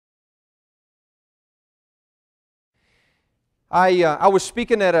I was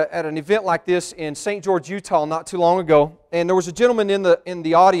speaking at an event like this in St. George, Utah not too long ago, and there was a gentleman in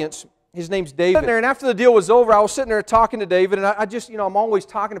the audience. His name's David. And after the deal was over, I was sitting there talking to David, and I just, I'm always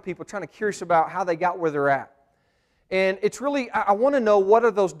talking to people, trying to curious about how they got where they're at. And it's really, I want to know, what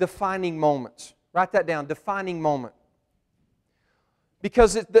are those defining moments? Write that down, defining moment.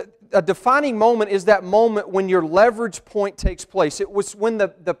 Because a defining moment is that moment when your leverage point takes place. It was when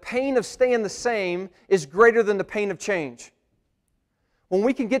the pain of staying the same is greater than the pain of change. When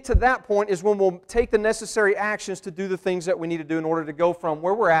we can get to that point is when we'll take the necessary actions to do the things that we need to do in order to go from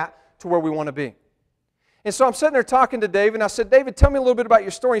where we're at to where we want to be. And so I'm sitting there talking to David, and I said, David, tell me a little bit about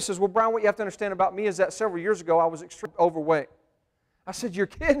your story. He says, well, Bryan, what you have to understand about me is that several years ago I was extremely overweight. I said, you're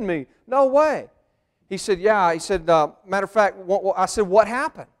kidding me. No way. He said, yeah. He said, matter of fact, I said, what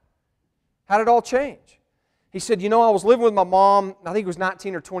happened? How did it all change? He said, I was living with my mom. I think he was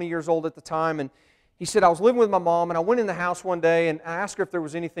 19 or 20 years old at the time, and he said, I was living with my mom, and I went in the house one day, and I asked her if there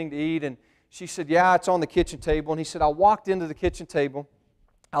was anything to eat, and she said, yeah, it's on the kitchen table. And he said, I walked into the kitchen table,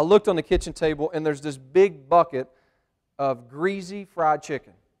 I looked on the kitchen table, and there's this big bucket of greasy fried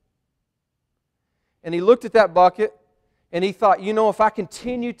chicken. And he looked at that bucket, and he thought, if I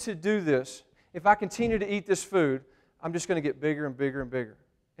continue to do this, if I continue to eat this food, I'm just going to get bigger and bigger and bigger.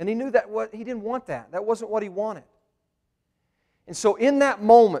 And he knew that he didn't want that. That wasn't what he wanted. And so in that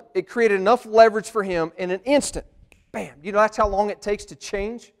moment, it created enough leverage for him in an instant. Bam! That's how long it takes to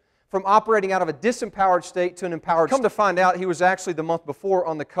change from operating out of a disempowered state to an empowered state. Come to find out, he was actually the month before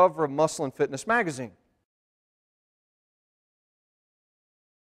on the cover of Muscle and Fitness magazine.